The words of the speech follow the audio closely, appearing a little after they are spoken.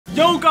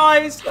Yo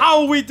guys,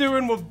 how are we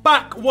doing? We're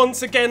back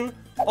once again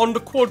on the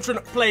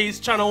Quadrant Plays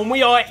channel, and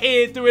we are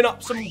here doing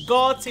up some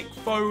Gartic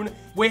phone.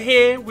 We're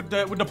here with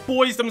the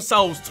boys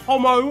themselves,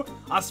 Tomo,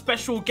 our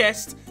special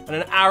guest, and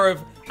then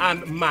Aarava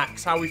and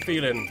Max. How are we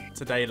feeling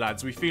today,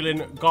 lads? We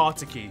feeling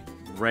Gartic-y?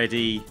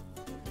 Ready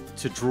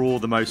to draw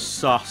the most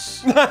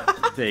sus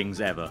things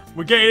ever.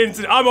 We're getting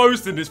into it. I'm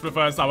hosting this for the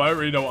first time. I don't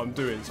really know what I'm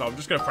doing, so I'm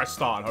just gonna press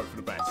start and hope for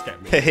the best.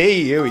 Get me.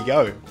 Hey, here we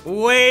go.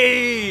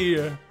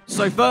 Whee!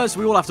 So first,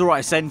 we all have to write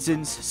a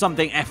sentence,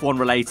 something F1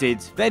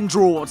 related, then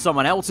draw what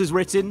someone else has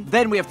written,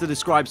 then we have to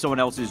describe someone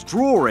else's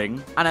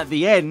drawing, and at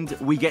the end,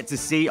 we get to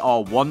see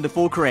our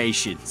wonderful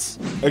creations.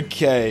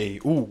 Okay.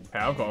 Ooh. Okay,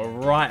 I've got to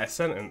write a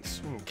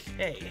sentence.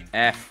 Okay.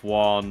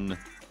 F1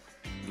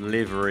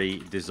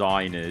 livery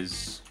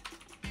designers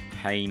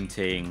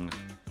painting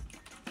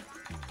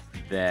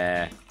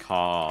their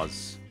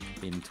cars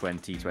in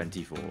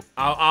 2024.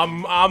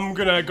 I'm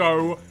gonna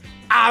go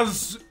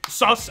as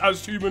sus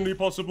as humanly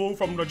possible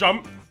from the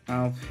jump.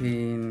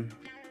 Alpine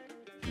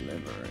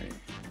livery.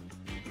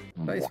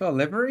 How do you spell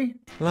livery?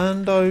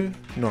 Lando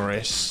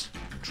Norris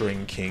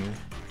drinking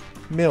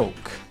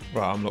milk.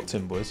 Right, I'm locked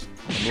in, boys.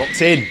 I'm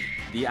locked in.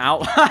 The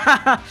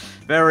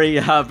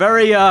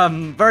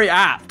very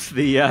apt.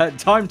 The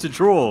time to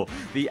draw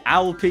the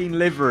Alpine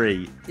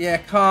livery. Yeah,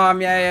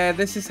 calm. Yeah.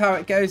 This is how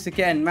it goes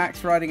again.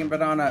 Max riding a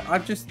banana.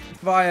 I've just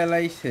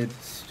violated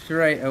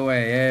straight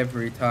away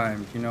every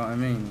time. Do you know what I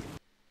mean?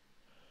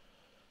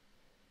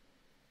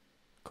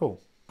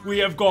 Cool. We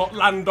have got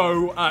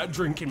Lando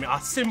drinking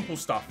milk. Simple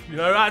stuff, you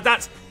know.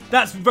 That's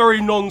very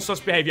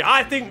non-sus behaviour.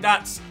 I think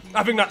that's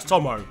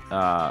Tomo.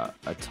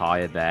 A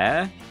tyre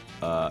there.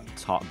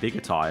 Bigger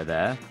tyre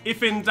there.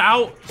 If in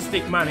doubt,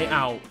 stick man it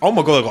out. Oh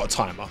my god, I got a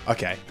timer.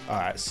 Okay. All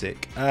right,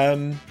 sick.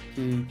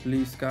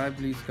 Blue sky.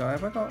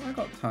 Have I got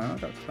time?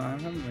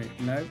 Haven't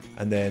we? No.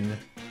 And then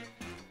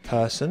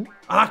person.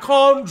 And I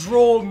can't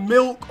draw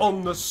milk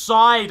on the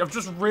side. I've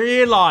just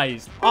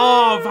realised.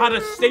 Oh, I've had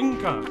a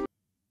stinker.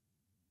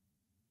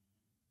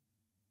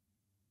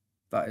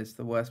 That is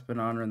the worst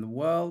banana in the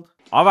world.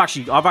 I've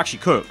actually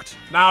cooked.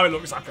 Now it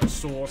looks like a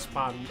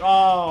saucepan.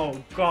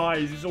 Oh,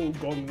 guys, it's all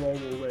gone wrong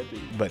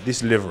already. But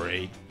this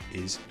livery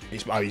is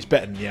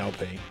better than the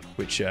Alpine,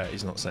 which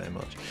is not saying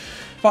much.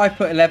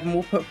 5'11".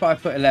 We'll put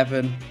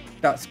 5'11".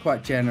 That's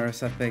quite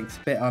generous, I think. It's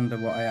a bit under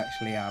what I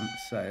actually am,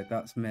 so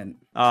that's mint.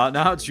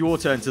 Now it's your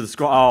turn to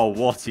describe. Oh,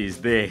 what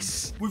is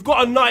this? We've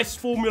got a nice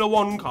Formula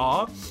 1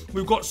 car.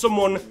 We've got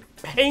someone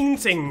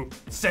painting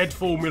said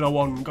Formula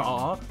 1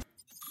 car.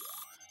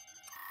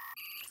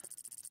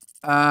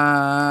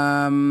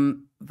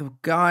 The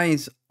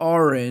guy's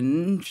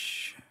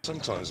orange.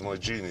 Sometimes my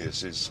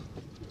genius it's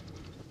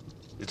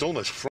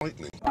almost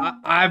frightening.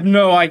 I have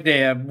no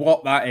idea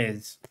what that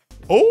is.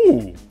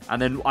 Oh!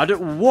 And then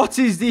what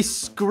is this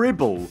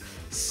scribble?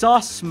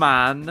 Sus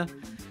man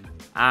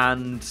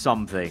and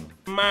something.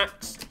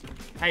 Max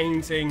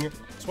painting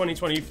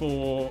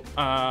 2024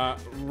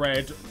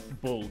 Red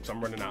Bull, because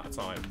I'm running out of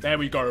time. There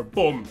we go,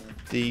 boom.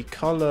 The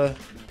colour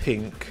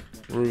pink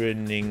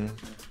ruining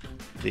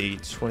the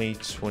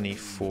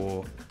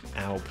 2024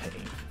 Alpine.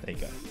 There you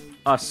go.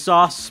 A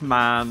sus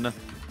man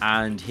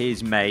and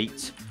his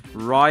mate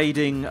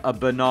riding a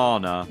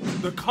banana.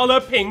 The colour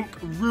pink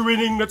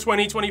ruining the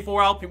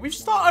 2024 Alpine. We've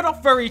started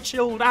off very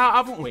chilled out,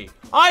 haven't we?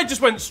 I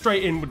just went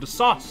straight in with the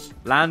sus.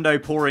 Lando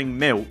pouring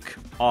milk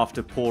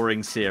after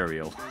pouring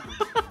cereal.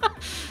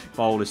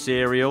 Bowl of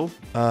cereal.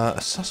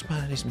 A sus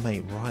man and his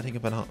mate riding a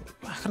banana.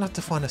 How can I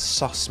define a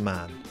sus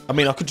man? I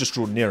mean, I could just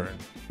draw Niren.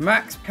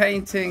 Max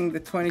painting the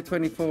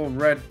 2024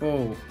 Red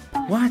Bull.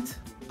 What?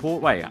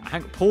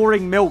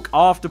 Pouring milk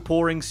after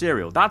pouring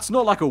cereal. That's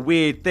not like a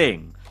weird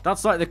thing.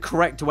 That's like the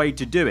correct way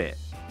to do it.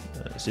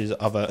 This is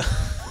other.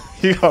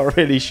 You got a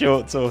really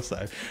short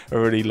torso,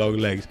 or really long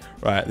legs.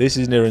 Right, this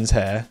is Niren's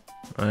hair.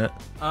 Right.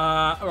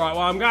 Right. Well,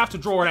 I'm gonna have to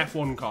draw an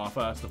F1 car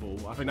first of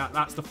all. I think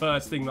that's the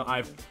first thing that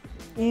I've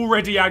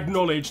already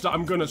acknowledged that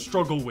I'm gonna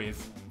struggle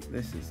with.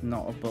 This is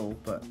not a bull,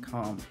 but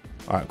calm.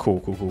 All right,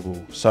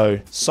 cool. So,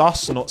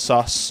 sus, not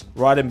sus.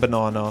 Riding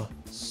banana.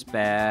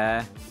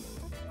 Spare.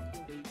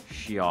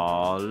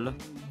 Shall.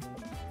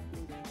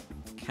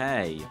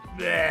 K.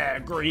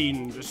 There,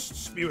 green, just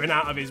spewing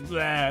out of his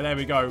there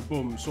we go,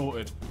 boom,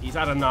 sorted. He's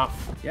had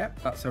enough.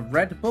 Yep, that's a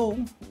Red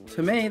Bull.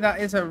 To me,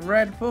 that is a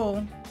Red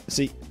Bull.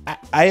 See,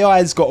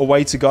 AI's got a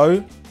way to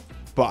go,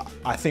 but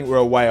I think we're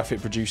a way off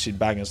it producing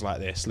bangers like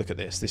this. Look at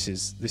this. This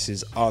is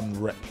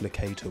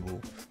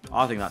unreplicatable.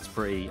 I think that's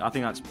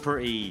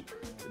pretty.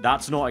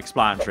 That's not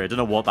explanatory. I don't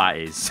know what that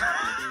is.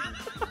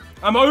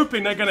 I'm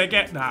hoping they're gonna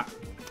get that.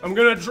 I'm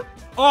gonna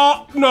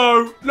oh,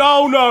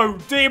 no,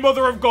 dear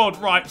mother of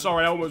God. Right,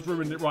 sorry, I almost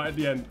ruined it right at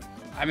the end.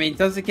 I mean,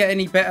 does it get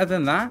any better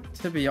than that?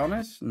 To be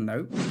honest,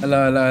 no.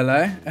 Hello, hello,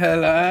 hello,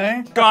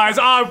 hello. Guys,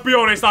 I'll be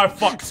honest, I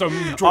fucked some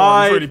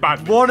drawings really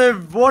badly.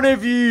 One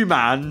of you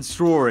man's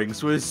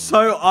drawings was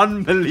so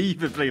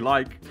unbelievably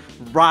like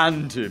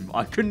random.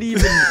 I couldn't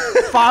even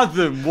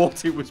fathom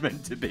what it was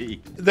meant to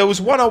be. There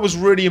was one I was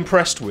really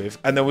impressed with,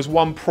 and there was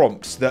one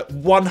prompt that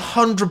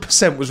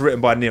 100% was written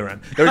by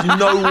Niran. There is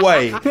no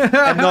way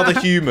another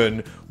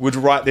human would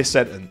write this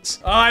sentence.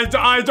 I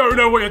don't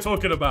know what you're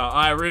talking about.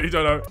 I really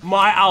don't know.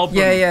 My album.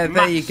 Yeah, there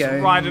Max you go.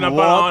 Riding a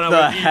What banana the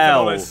with Ethan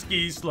hell? on a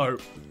ski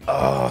slope.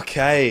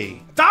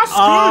 Okay. That's good.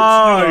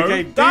 Oh, you know?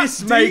 okay. That's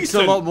This makes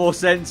decent. a lot more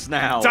sense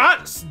now.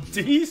 That's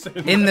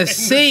decent. In the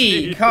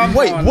sea. Come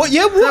Wait, on. what?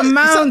 Yeah, what? The Is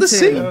mountain. that the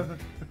sea?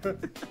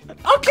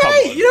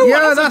 Okay, you know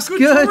Yeah, what? that's a good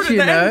good, drawing at you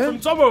the end know. from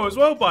Tomo as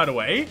well, by the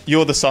way.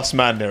 You're the sus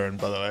man, Niran,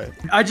 by the way.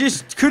 I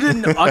just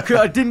couldn't.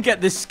 I didn't get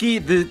the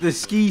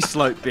ski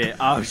slope bit.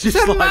 I was just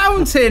It's a like,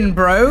 mountain,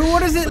 bro.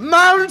 What is it?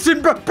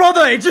 mountain,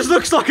 brother. It just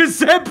looks like a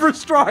zebra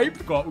stripe.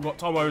 We've got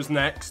Tomo's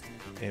next.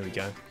 Here we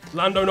go.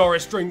 Lando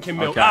Norris drinking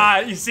milk. Okay. Ah,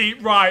 you see,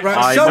 right.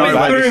 I Something know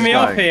where threw this me is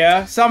off going.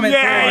 here. Something threw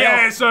me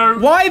Yeah, off. so...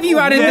 Why have you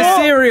added the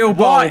cereal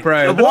bowl,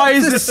 bro? Why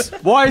is this?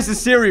 Why is the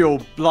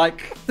cereal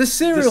like The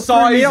cereal the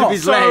threw me size of off.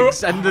 his So,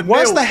 legs and the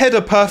Why's milk? the head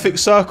a perfect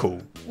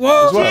circle?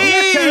 Whoa, as well? look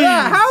at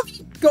that. How have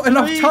you got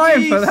enough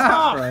time for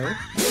that,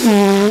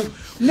 bro?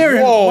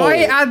 Niran, Whoa. why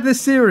add the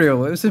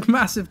cereal? It was a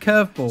massive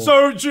curveball.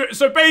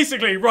 So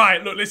basically,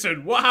 right, look,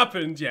 listen, what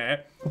happened,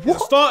 yeah? I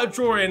started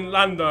drawing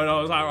Lando and I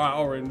was like, right,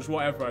 orange,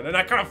 whatever. And then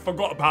I kind of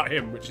forgot about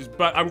him, which is,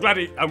 but I'm glad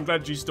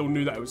you still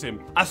knew that it was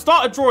him. I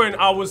started drawing,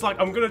 I was like,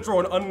 I'm gonna draw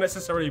an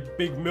unnecessarily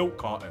big milk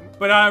carton.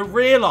 But I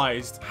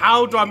realized,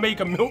 how do I make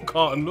a milk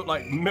carton look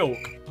like milk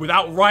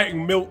without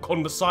writing milk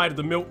on the side of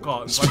the milk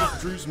carton? So I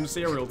just drew some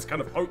cereal to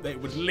kind of hope that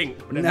it would link,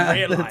 but then nah, the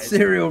realized.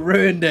 cereal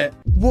ruined it.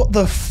 What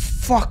the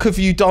fuck have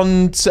you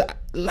done to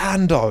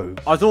Lando?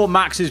 I thought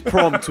Max's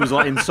prompt was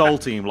like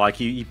insulting him, like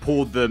he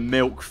poured the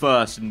milk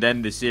first and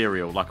then the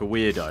cereal, like a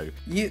weirdo.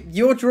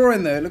 Your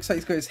drawing though, it looks like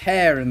he's got his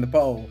hair in the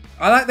bowl.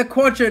 I like the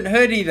Quadrant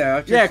hoodie though.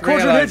 I've just Yeah,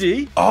 Quadrant realised.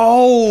 hoodie.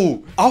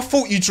 Oh, I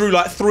thought you drew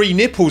like 3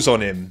 nipples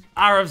on him.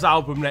 Aarav's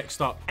album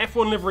next up.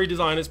 F1 livery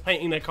designers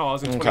painting their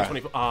cars in Okay.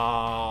 2024.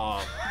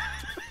 Ah,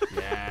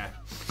 yeah.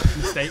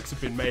 Mistakes have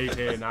been made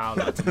here now.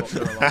 That's not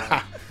gonna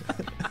lie.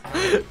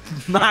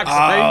 Max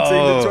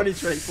painting the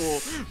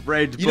 2024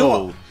 Red Bull. You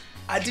know what?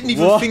 I didn't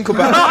even think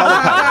about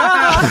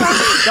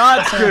it.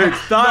 That's good.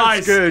 That's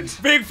Nice. good.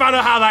 Big fan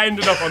of how that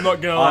ended up. I'm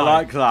not gonna lie. I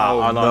like that.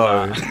 I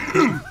like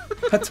that.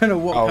 I don't know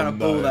what kind of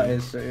no. ball that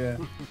is, but yeah.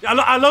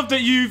 I love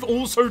that you've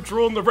also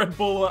drawn the Red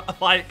Bull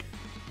like.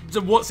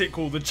 What's it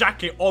called? The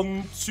jacket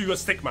onto a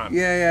stickman.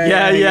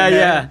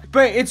 Yeah.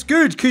 But it's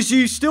good because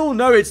you still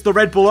know it's the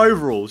Red Bull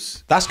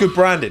overalls. That's good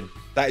branding.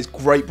 That is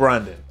great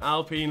branding.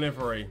 Alpine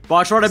livery. But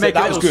I try to make a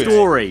that was little good.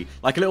 story,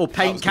 like a little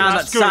paint can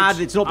that's good. sad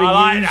it's not being I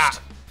like used. that.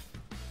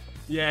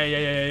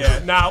 Yeah.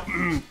 Now,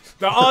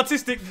 the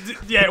artistic,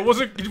 yeah, it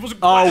wasn't.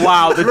 Oh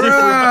wow,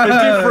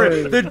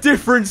 the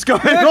difference going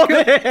on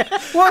here.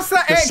 What's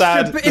that extra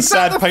sad- bit? the Is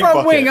sad that the paint front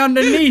bucket. wing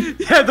underneath?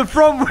 Yeah, the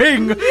front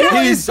wing is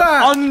is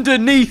that?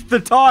 underneath the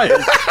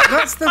tyres.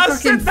 That's the I fucking.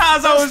 said that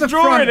as I that's was the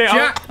drawing front it.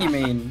 jack, you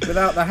mean?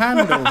 Without the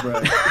handle, bro.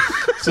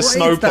 It's a What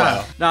snow is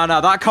that? plow. No,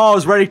 that car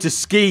is ready to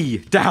ski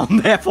down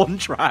the F1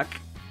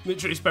 track.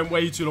 Literally spent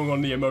way too long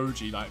on the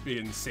emoji, like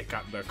being sick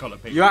at the colour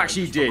paint. You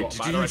actually Just did. forgot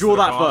about Did the you rest draw of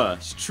the that car.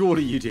 first?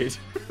 Surely you did.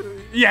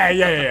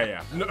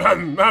 Yeah. No, I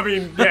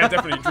mean, yeah,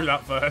 definitely drew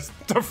that first.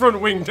 The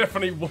front wing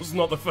definitely was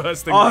not the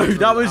first thing. Oh, I drew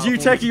that was you out.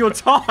 taking your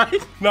time.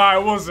 No,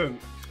 it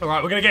wasn't. All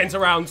right, we're gonna get into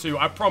round 2.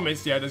 I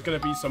promise. Yeah, there's gonna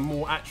be some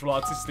more actual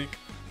artistic.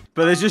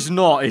 But there's just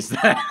not, is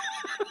there?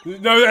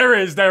 No, there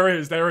is.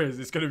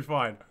 It's gonna be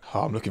fine.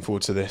 Oh, I'm looking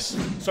forward to this.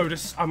 So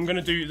I'm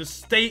gonna do the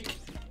steak,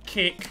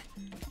 kick,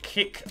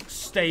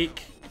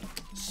 steak,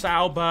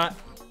 Sauber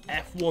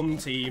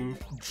F1 team,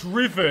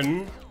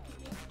 driven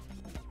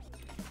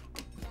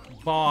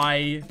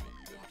by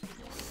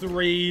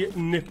 3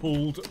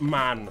 nippled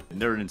man.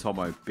 Niran and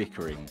Tomo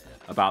bickering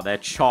about their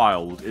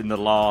child in the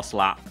last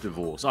lap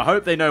divorce. I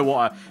hope they know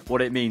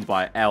what it means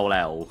by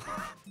LL.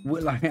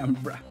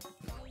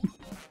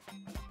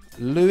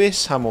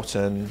 Lewis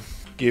Hamilton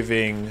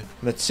giving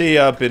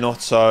Mattia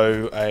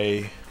Binotto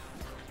a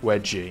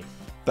wedgie.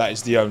 That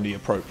is the only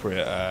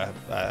appropriate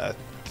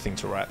thing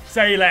to write.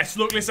 Say less.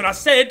 Look, listen, I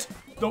said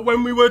that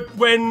when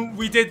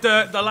we did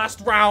the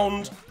last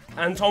round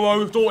and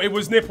Tomo thought it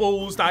was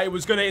nipples, that it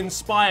was gonna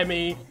inspire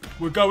me.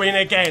 We're going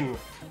again.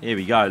 Here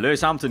we go.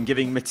 Lewis Hamilton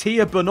giving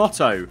Mattia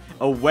Binotto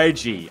a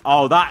wedgie.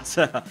 Oh, that's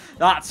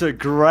a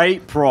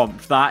great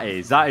prompt. That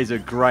is a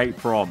great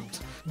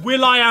prompt.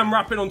 Will.i.am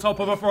rapping on top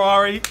of a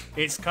Ferrari.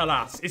 It's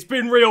class. It's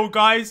been real,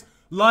 guys.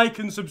 Like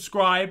and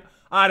subscribe.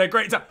 I had a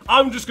great time.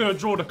 I'm just going to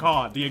draw the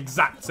card the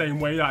exact same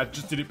way that I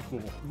just did it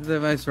before.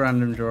 The most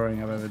random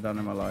drawing I've ever done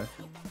in my life.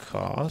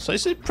 Car. So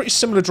it's a pretty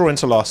similar drawing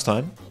to last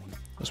time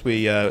as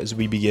we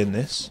begin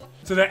this.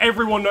 So that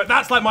everyone knows.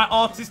 That's like my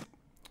artist.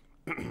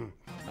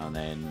 And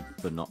then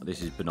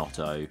this is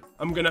Binotto.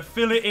 I'm going to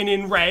fill it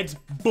in red.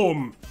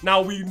 Boom. Now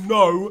we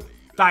know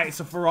that it's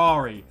a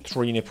Ferrari.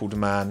 Three-nippled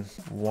man.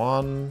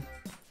 1,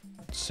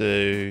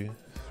 2,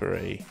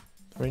 3.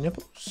 3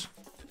 nipples?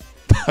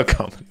 I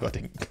can't believe I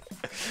didn't.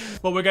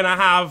 But we're gonna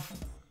have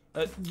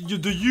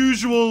the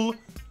usual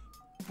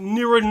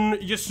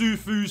Niran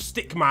Yasufu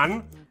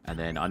stickman. And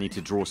then I need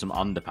to draw some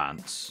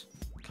underpants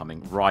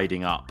coming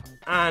riding up.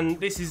 And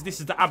this is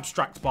the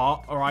abstract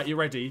part. All right, you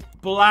ready?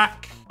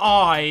 Black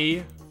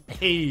eye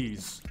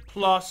peas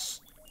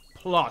plus.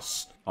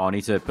 Oh, I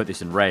need to put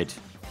this in red.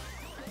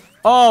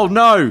 Oh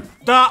no!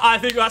 I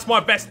think that's my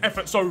best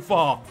effort so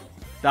far.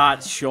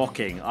 That's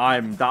shocking.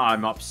 I'm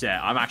upset.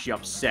 I'm actually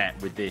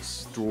upset with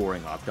this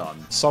drawing I've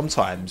done.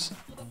 Sometimes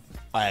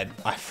I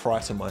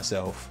frighten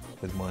myself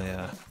with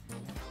my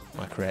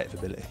my creative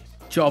ability.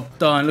 Job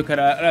done. Look at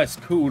that. That's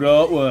cool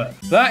artwork.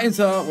 That is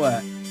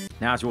artwork.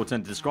 Now it's your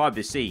turn to describe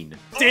this scene.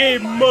 Dear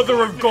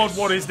mother of God,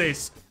 what is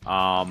this?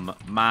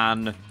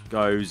 Man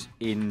goes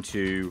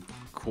into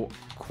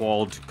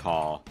quad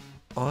car.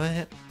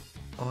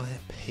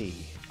 IP.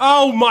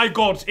 Oh my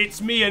God!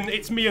 It's me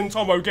and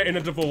Tomo getting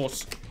a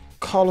divorce.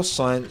 Carlos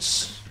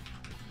Sainz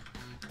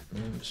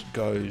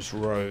goes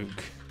rogue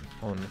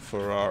on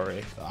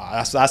Ferrari.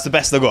 That's the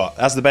best I got.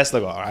 That's the best I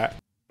got. All right.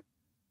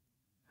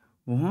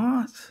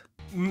 What?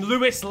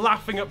 Lewis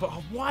laughing at,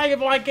 why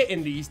am I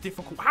getting these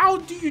difficult? How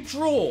do you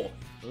draw?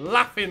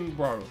 Laughing,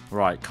 bro.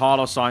 Right,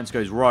 Carlos Sainz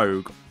goes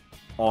rogue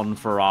on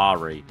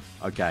Ferrari.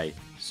 Okay,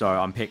 so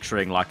I'm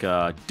picturing like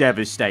a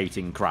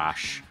devastating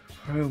crash.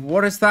 Bro,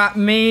 what does that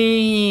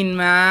mean,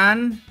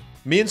 man?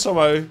 Me and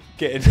Tomo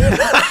getting.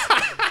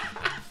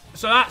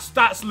 So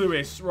that's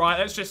Lewis, right?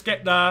 Let's just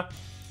get the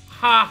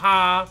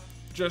haha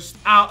just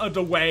out of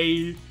the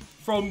way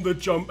from the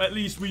jump. At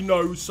least we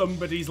know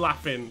somebody's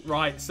laughing,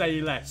 right?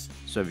 Say less.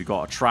 So we've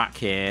got a track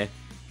here.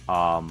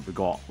 We've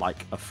got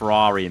like a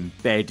Ferrari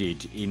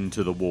embedded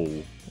into the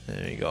wall.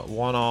 And we got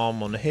one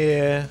arm on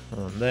here,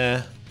 on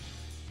there.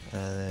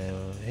 And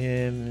then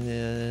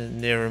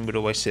him, Niran would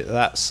always sit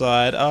that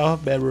side. Oh,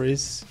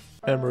 memories.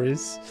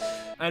 Memories.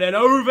 And then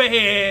over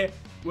here,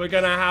 we're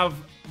going to have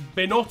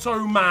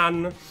Binotto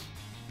Man.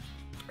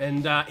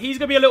 And he's going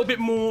to be a little bit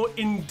more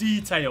in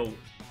detail.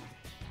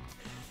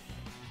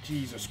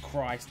 Jesus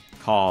Christ.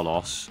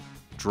 Carlos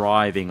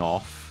driving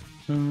off.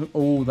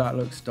 Oh, that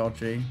looks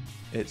dodgy.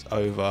 It's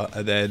over.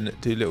 And then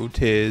do little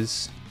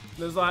tears.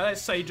 There's like,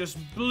 let's say just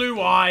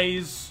blue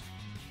eyes.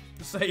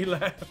 Say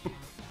left.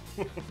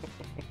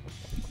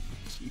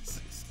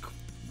 Jesus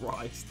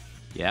Christ.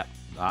 Yep,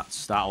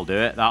 that'll do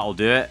it. That'll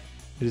do it.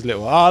 His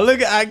little, oh,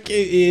 look at how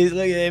cute he is.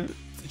 Look at him.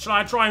 Should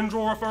I try and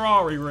draw a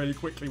Ferrari really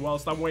quickly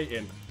whilst I'm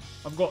waiting?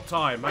 I've got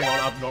time. Hang on,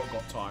 I've not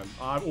got time.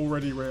 I've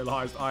already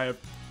realised I have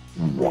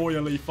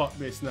royally fucked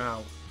this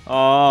now.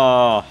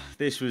 Oh,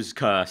 this was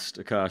cursed.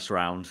 A cursed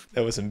round.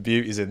 There were some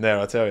beauties in there,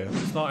 I tell you.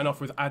 Starting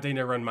off with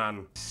Adeniran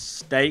Man.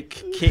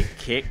 Steak,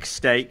 kick,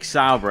 steak,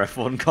 sour breath,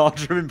 one card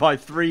driven by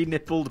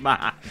three-nippled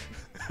man.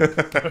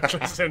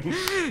 Listen,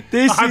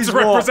 This I had is to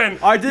what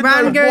represent. I didn't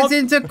Man know goes what...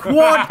 into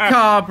quad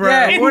car, bro.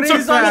 Yeah, What into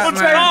is that,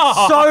 quad man?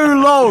 car. so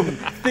long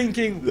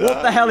thinking,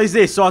 what the hell is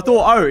this? So I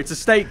thought, oh, it's a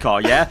state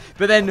car, yeah?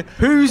 But then,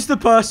 who's the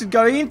person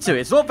going into it?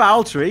 It's not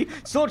Valtteri.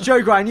 It's not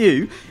Joe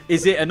Guanyu.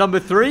 Is it a number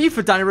 3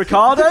 for Danny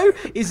Ricciardo?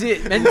 Is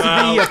it meant to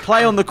be a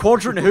play on the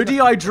Quadrant hoodie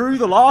I drew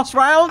the last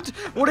round?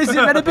 What is it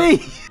meant to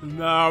be?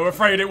 No, I'm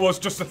afraid it was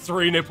just a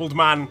three-nippled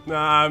man.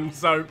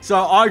 So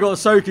I got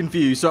so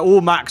confused. So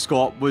all Max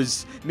got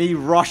was me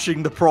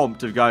rushing the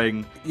prompt of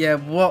going... Yeah,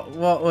 what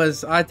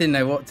was... I didn't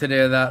know what to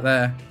do with that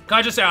there. can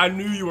I just say I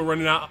knew you were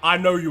running out. I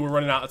know you were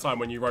running out of time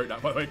when you wrote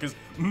that, by the way, because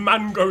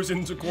man goes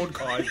into quad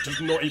car. It's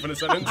just not even a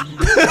sentence.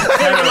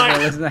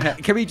 Isn't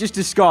it? Can we just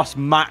discuss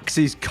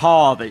Max's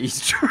car that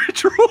he's drawn?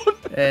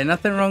 Yeah,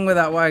 nothing wrong with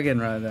that wagon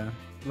right there.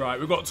 Right,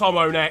 we've got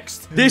Tomo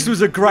next. This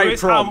was a great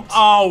Lewis prompt.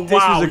 oh wow, This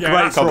was a yeah,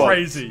 great that's prompt.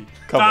 crazy.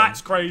 Come on.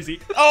 That's crazy.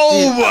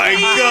 Oh my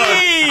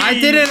god! I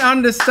didn't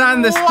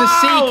understand this.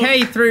 Wow.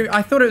 The CK through.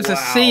 I thought it was a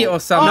C or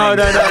something.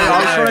 No. I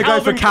was trying to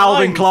go for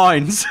Calvin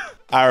Klein's.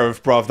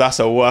 Aarava, bruv, that's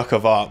a work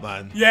of art,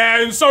 man.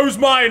 Yeah, and so's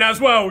mine as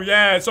well.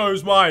 Yeah,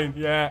 so's mine.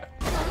 Yeah.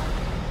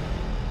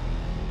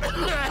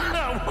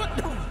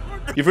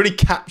 You've really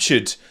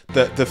captured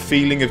the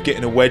feeling of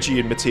getting a wedgie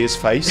in Matthias'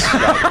 face.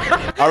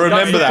 Like, I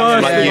remember that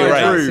from like Yeah, year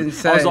yeah, 8. that's I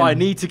insane. was like, I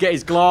need to get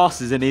his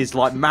glasses and his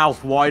like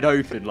mouth wide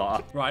open,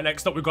 like. Right,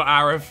 next up we've got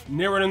Aarava.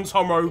 Niran and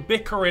Tomo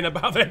bickering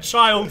about their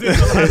child in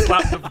the last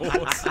lap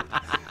divorce.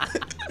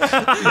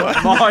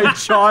 My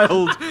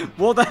child.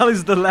 What the hell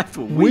is the left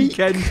one?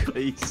 Weekend,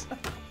 please.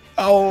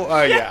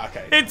 Oh, yeah,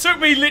 okay. It took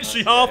me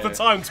literally half the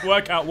time to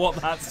work out what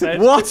that said.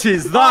 What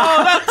is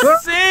that? Oh,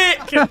 that's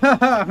sick!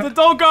 The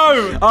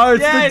doggo! Oh,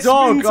 it's Yeah, the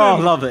dog. Minton. Oh, I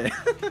love it.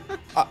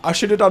 I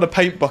should have done a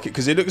paint bucket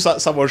because it looks like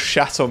someone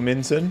shat on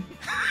Minton.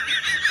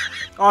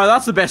 Oh,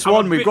 that's the best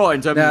one we've got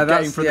in terms Yeah, of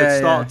getting that's- from yeah, the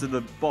start yeah. to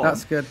the bottom.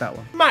 That's good, that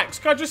one. Max,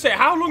 can I just say,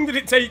 how long did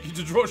it take you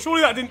to draw?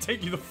 Surely that didn't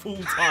take you the full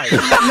time. No,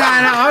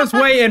 I was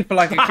waiting for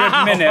like a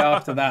good minute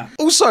after that.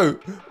 Also,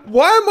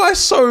 why am I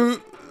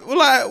so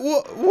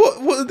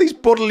What are these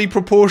bodily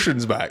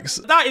proportions, Max?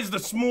 That is the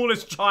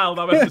smallest child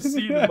I've ever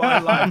seen in my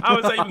life. How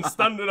is that even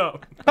standing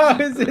up? How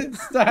is it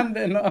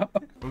standing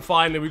up? And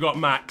finally, we got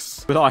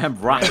Max. But I am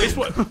right. This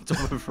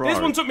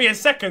one took me a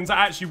second to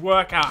actually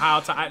work out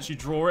how to actually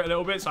draw it a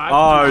little bit. So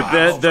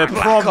The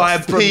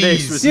prompt from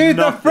this was Dude,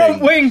 the nothing.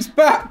 front wing's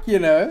back, you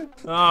know.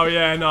 Oh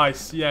yeah,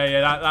 nice.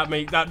 Yeah,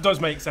 that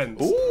does make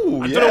sense.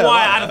 Ooh, I don't know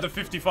why I added the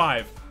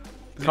 55.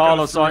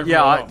 Carlos, I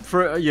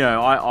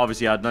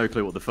obviously had no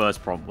clue what the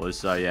first prompt was,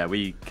 so yeah,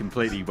 we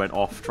completely went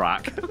off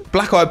track.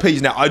 Black Eyed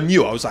Peas. Now, I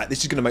knew, I was like,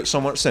 this is going to make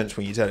so much sense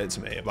when you tell it to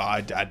me, but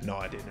I had no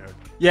idea. No.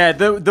 Yeah,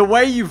 the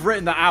way you've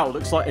written that out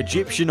looks like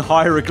Egyptian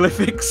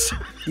hieroglyphics.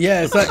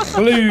 Yeah, it's like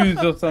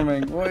clues or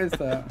something. What is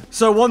that?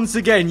 So once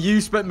again,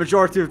 you spent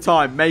majority of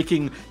time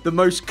making the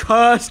most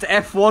cursed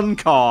F1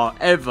 car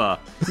ever.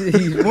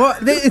 Jeez, what?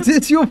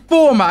 It's your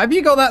format. Have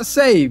you got that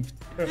saved?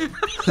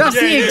 That's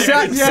the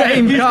exact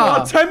same He's car.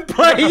 got a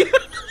template.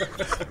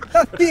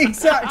 That's the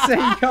exact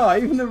same car.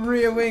 Even the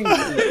rear wing.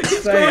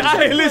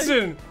 Hey,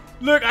 listen.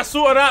 Look, I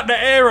sorted out the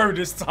aero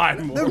this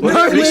time.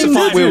 At least the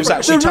front wheel's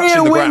actually touching the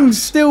rear ground.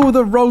 wing's still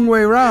the wrong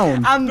way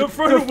round. And The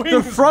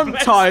the front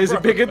tyres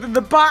are bigger than the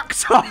back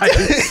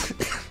tyres.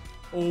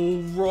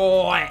 All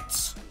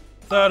right.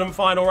 Third and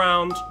final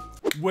round.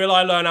 Will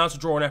I learn how to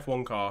draw an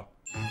F1 car?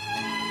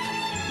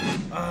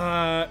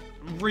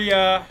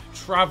 Ria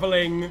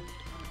traveling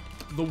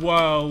the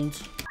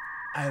world,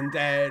 and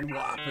then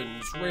what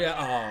happens?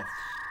 Ria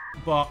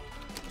but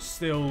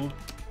still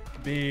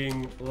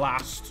being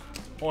last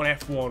on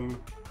F1.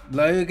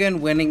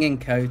 Logan winning in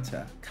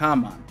Kota.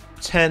 Come on.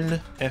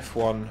 10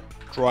 F1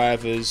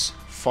 drivers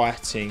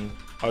fighting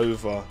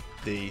over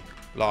the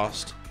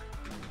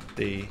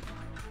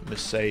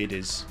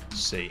Mercedes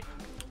seat.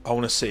 I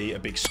want to see a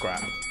big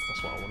scrap.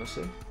 That's what I want to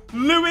see.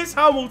 Lewis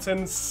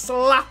Hamilton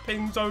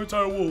slapping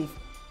Toto Wolff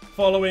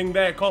following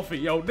their coffee.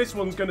 Yo, this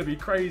one's gonna be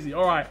crazy.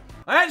 All right,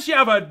 I actually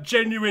have a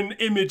genuine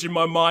image in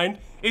my mind.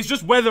 It's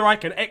just whether I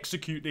can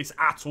execute this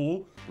at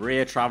all.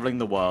 Ria travelling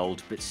the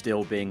world, but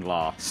still being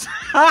last.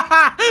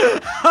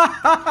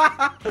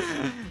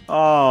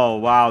 Oh,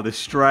 wow, the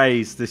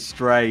strays.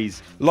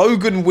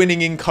 Logan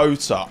winning in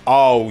Kota.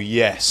 Oh,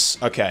 yes.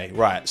 Okay,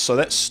 right. So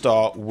let's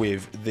start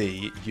with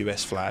the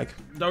US flag.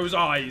 Those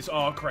eyes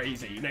are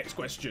crazy. Next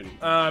question.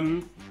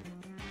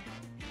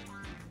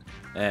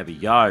 There we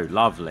go,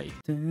 lovely.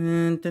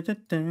 And then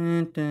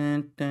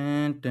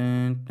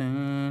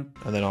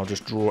I'll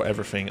just draw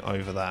everything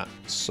over that.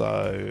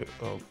 So,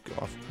 oh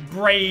god.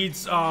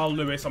 Braids.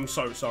 Lewis, I'm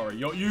so sorry.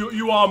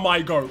 You are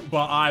my goat,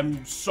 but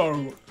I'm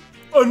so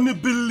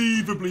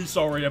unbelievably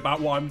sorry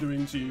about what I'm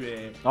doing to you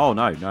here. Oh,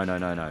 no.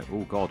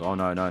 Oh, God. Oh,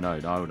 no. I'm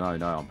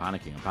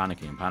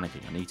panicking. I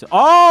need to...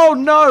 Oh,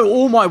 no.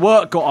 All my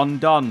work got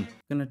undone.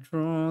 Gonna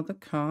draw the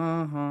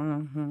car.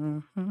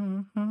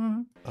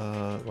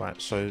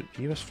 Right, so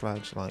US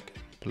flag's like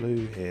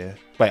blue here.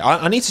 Wait,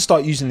 I need to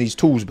start using these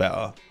tools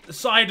better. The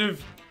side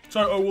of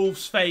Toto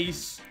Wolff's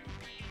face.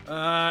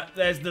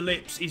 There's the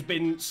lips. He's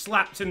been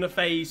slapped in the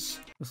face.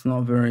 It's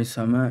not very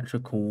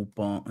symmetrical,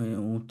 but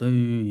it'll do,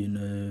 you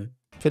know.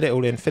 Fill it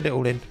all in. Fill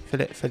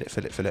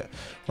it.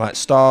 Right,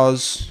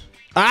 stars.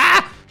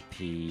 Ah!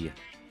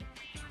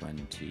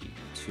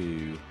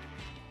 P22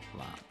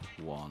 lap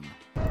 1.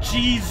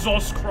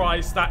 Jesus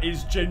Christ, that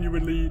is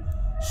genuinely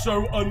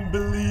so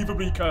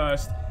unbelievably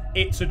cursed.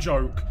 It's a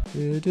joke.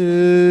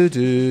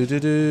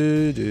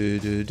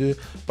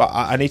 But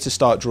I need to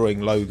start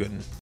drawing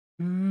Logan.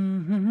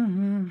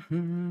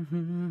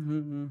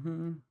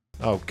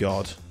 Oh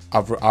god,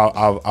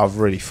 I've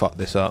really fucked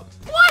this up.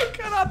 Why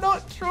can I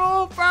not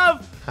draw,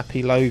 bruv?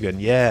 Happy Logan,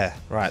 yeah.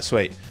 Right,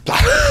 sweet.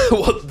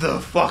 What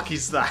the fuck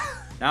is that?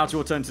 Now it's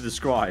your turn to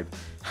describe.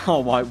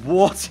 Oh my,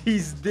 what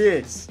is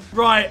this?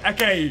 Right,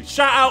 okay.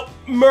 Shout out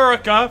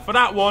Murica for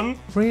that one.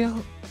 Ria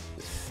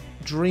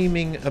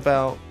dreaming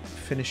about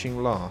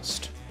finishing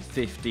last.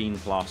 15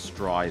 plus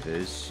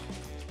drivers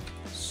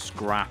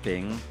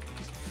scrapping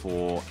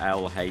for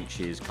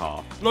LH's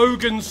car.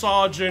 Logan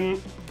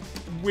Sargent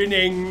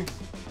winning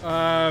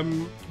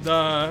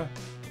the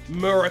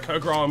Murica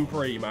Grand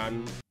Prix,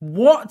 man.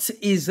 What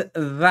is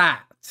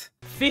that?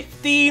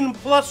 15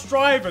 plus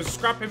drivers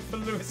scrapping for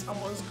Lewis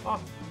Hamilton's car.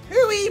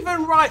 Who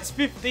even writes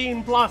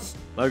 15 plus?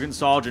 Logan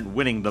Sargent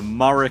winning the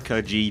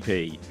Murica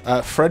GP.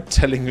 Fred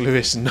telling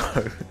Lewis no.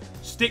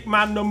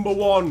 Stickman number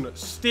 1,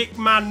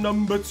 Stickman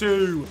number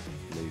 2.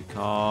 Blue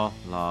car,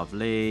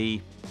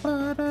 lovely.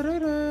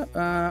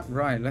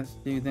 Right, let's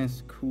do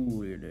this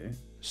cool, you know.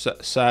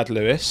 Sad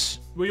Lewis.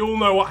 We all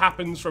know what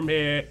happens from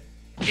here.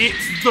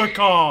 It's the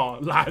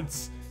car,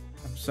 lads.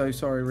 I'm so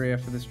sorry, Ria,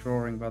 for this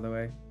drawing, by the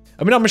way.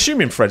 I mean, I'm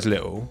assuming Fred's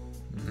little.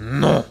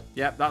 No.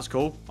 Yep, that's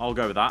cool. I'll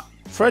go with that.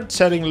 Fred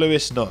telling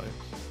Lewis no.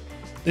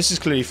 This is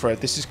clearly Fred.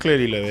 This is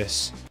clearly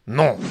Lewis.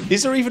 No.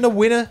 Is there even a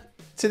winner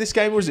to this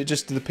game, or is it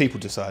just the people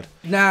decide?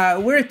 Nah,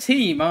 we're a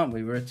team, aren't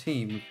we? We're a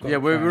team. We've got Yeah,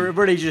 we're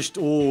really just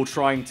all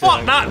trying to.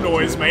 Fuck that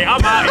noise, mate.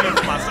 I'm out of here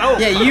for myself.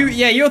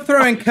 You're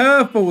throwing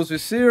curveballs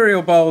with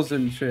cereal bowls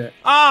and shit.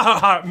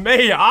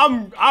 Mate,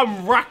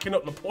 I'm racking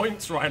up the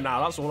points right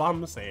now. That's all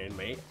I'm saying,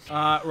 mate.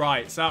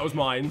 Right, so that was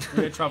mine.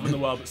 We're traveling the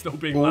world, but still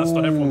being last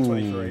on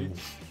F123.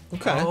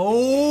 Okay.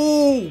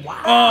 Oh,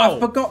 wow. Oh, I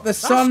forgot the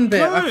sun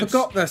bit. I good.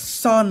 forgot the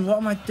sun. What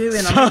am I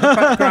doing? I'm in the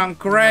background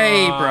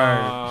grey,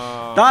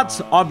 bro.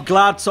 I'm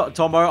glad,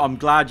 Tomo. I'm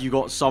glad you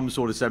got some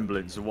sort of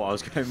semblance of what I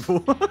was going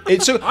for.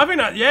 It's a, I think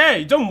that, yeah,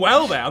 you done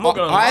well there. I'm not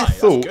going to lie. I That's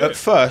thought good. at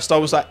first, I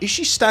was like, is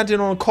she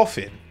standing on a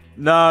coffin?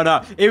 No.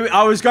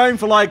 I was going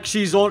for like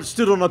she's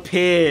stood on a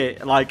pier,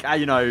 like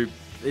you know,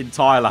 in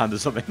Thailand or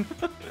something.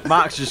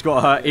 Max just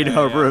got her in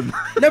her room.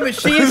 No, but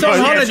she is on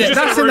Yeah, holiday. she's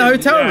That's in in the a room.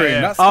 hotel Yeah, room.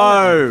 yeah. That's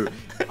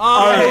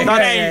Oh,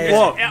 yeah.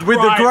 what? With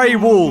the grey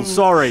walls.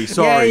 Sorry.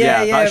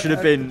 yeah, That should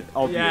have been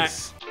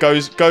obvious.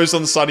 Goes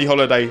on sunny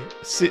holiday,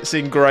 sits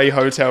in grey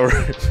hotel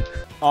room.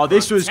 Oh,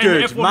 this was And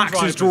good. F1 Max's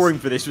drivers. drawing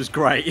for this was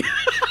great.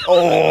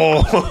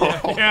 Oh.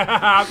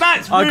 Yeah,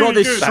 that's really I got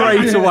this good.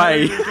 straight That's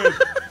away. really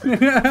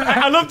good.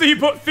 I love that you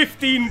put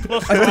 15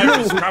 plus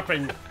drivers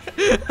scrapping.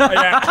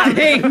 Yeah.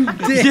 Ding,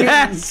 ding.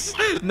 Yes.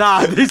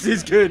 Nah, this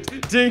is good.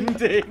 Ding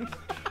ding.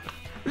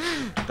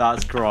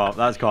 That's calm.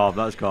 That's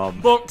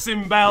calm.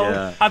 Boxing bell.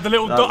 Yeah, Had the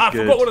little that dot. was I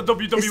good. forgot what a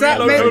WWE Is that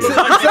logo meant to, looked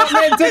like. is that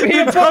meant to be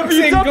a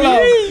boxing WWE. glove?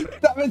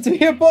 Is that meant to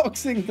be a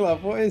boxing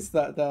glove? What is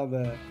that down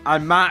there?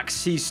 And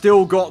Max, he's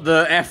still got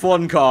the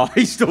F1 car.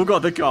 He's still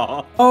got the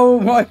car. Oh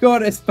my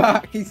god, it's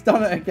back. He's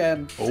done it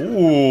again.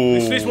 Ooh.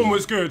 This one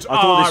was good.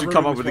 I thought this would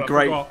come up with a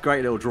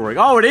great little drawing.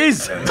 Oh, it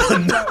is. What's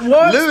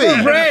Louis.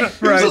 the red,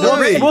 bro? It was The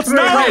Louis. red What's the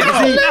red?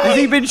 Has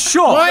he been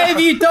shot? Why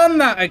have you done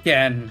that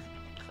again?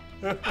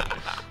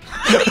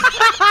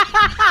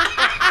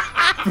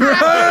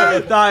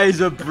 That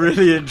is a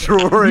brilliant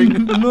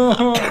drawing. No.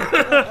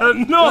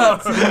 No,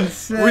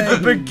 With the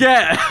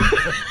baguette.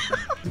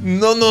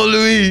 No,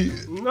 Louis.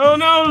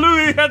 no,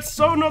 Louis, that's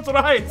so not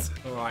right.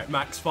 All right,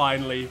 Max,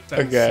 finally.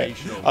 Okay.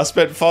 Sensational. I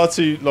spent far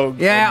too long.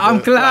 Yeah, on I'm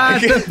the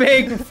glad. flag. The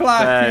big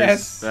flag,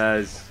 yes.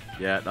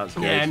 Yeah, that's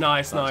good. Yeah,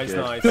 nice. That's good.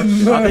 Nice.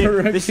 I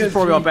think this is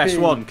probably our American best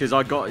GP. one because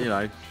I got, you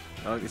know,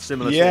 a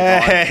similar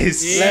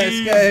Yes. Let's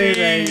go,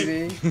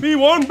 baby.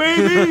 B1,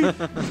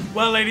 baby.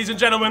 Well, ladies and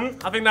gentlemen,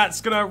 I think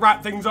that's going to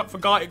wrap things up for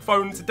Gartic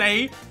Phone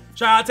today.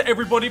 Shout out to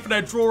everybody for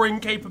their drawing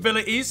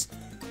capabilities.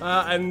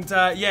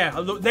 Yeah,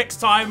 look, next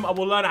time I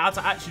will learn how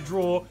to actually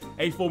draw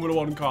a Formula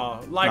 1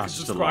 car. Like and That's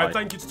subscribe. delight.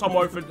 Thank you to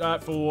Tomo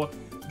for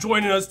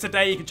joining us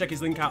today. You can check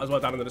his link out as well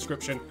down in the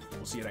description.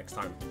 We'll see you next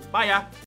time. Bye, yeah.